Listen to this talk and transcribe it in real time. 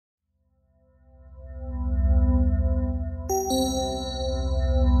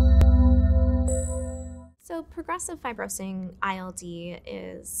So progressive fibrosing ILD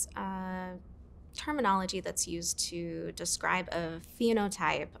is a terminology that's used to describe a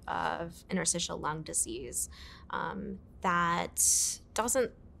phenotype of interstitial lung disease that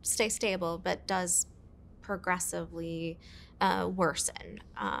doesn't stay stable but does progressively worsen.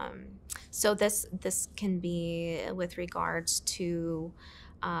 So this can be with regards to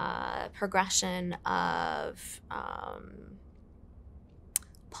progression of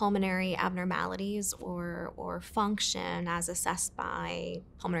pulmonary abnormalities or function as assessed by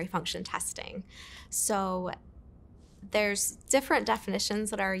pulmonary function testing. So there's different definitions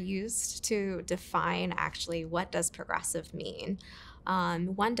that are used to define actually what does progressive mean.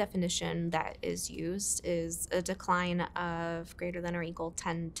 One definition that is used is a decline of greater than or equal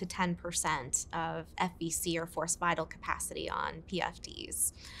 10 to 10% of FVC or forced vital capacity on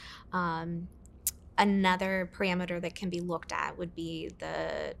PFDs. Another parameter that can be looked at would be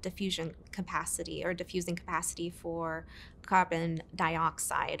the diffusion capacity or diffusing capacity for carbon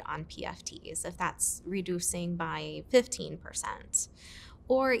dioxide on PFTs, if that's reducing by 15%.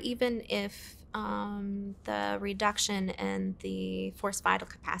 Or even if the reduction in the forced vital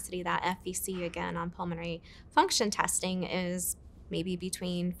capacity, that FVC again on pulmonary function testing, is maybe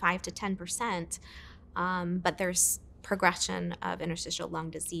between 5 to 10%, but there's progression of interstitial lung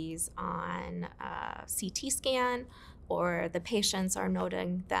disease on a CT scan, or the patients are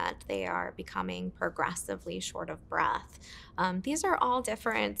noting that they are becoming progressively short of breath. These are all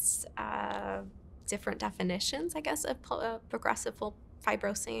different definitions, I guess, of progressive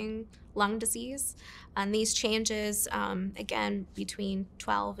fibrosing lung disease. And these changes, again, between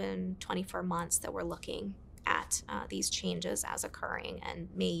 12 and 24 months that we're looking at these changes as occurring, and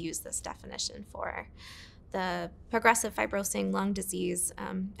may use this definition for the progressive fibrosing lung disease.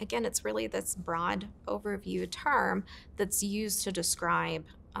 Again, it's really this broad overview term that's used to describe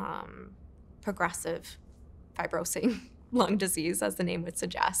progressive fibrosing lung disease, as the name would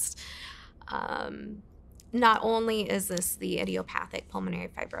suggest. Not only is this the idiopathic pulmonary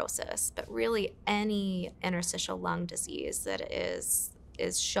fibrosis, but really any interstitial lung disease that is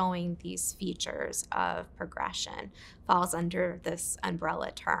showing these features of progression falls under this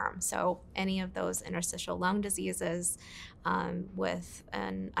umbrella term. So any of those interstitial lung diseases with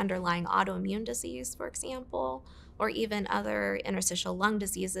an underlying autoimmune disease, for example, or even other interstitial lung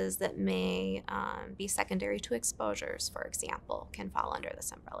diseases that may be secondary to exposures, for example, can fall under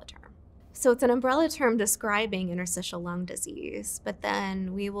this umbrella term. So it's an umbrella term describing interstitial lung disease, but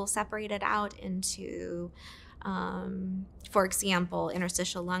then we will separate it out into for example,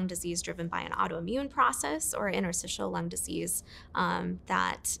 interstitial lung disease driven by an autoimmune process, or interstitial lung disease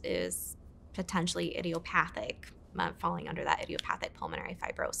that is potentially idiopathic, falling under that idiopathic pulmonary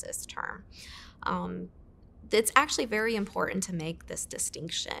fibrosis term. It's actually very important to make this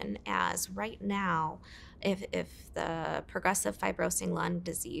distinction, as right now, if the progressive fibrosing lung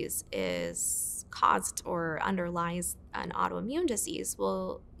disease is caused or underlies an autoimmune disease,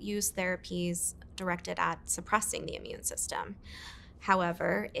 we'll use therapies directed at suppressing the immune system.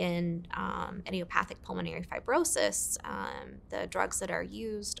 However, in idiopathic pulmonary fibrosis, the drugs that are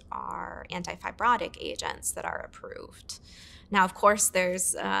used are antifibrotic agents that are approved. Now, of course,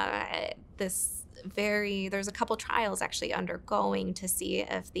 there's there's a couple trials actually undergoing to see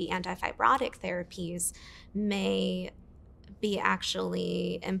if the antifibrotic therapies may be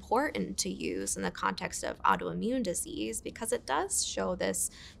actually important to use in the context of autoimmune disease, because it does show this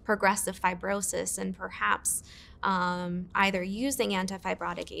progressive fibrosis, and perhaps either using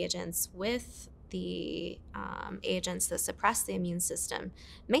antifibrotic agents with the agents that suppress the immune system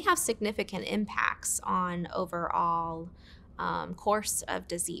may have significant impacts on overall course of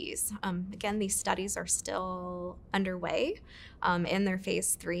disease. Again, these studies are still underway in their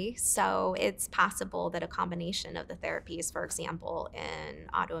phase 3, so it's possible that a combination of the therapies, for example, in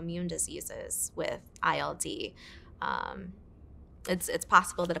autoimmune diseases with ILD, it's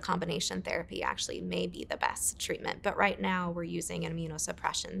possible that a combination therapy actually may be the best treatment. But right now, we're using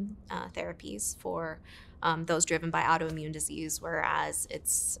immunosuppression therapies for those driven by autoimmune disease, whereas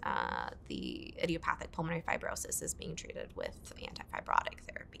it's the idiopathic pulmonary fibrosis is being treated with antifibrotic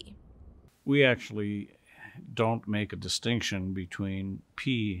therapy. We actually don't make a distinction between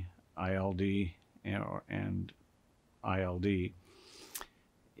PILD and ILD.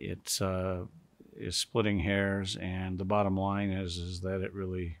 It's is splitting hairs, and the bottom line is that it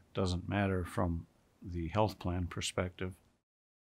really doesn't matter from the health plan perspective.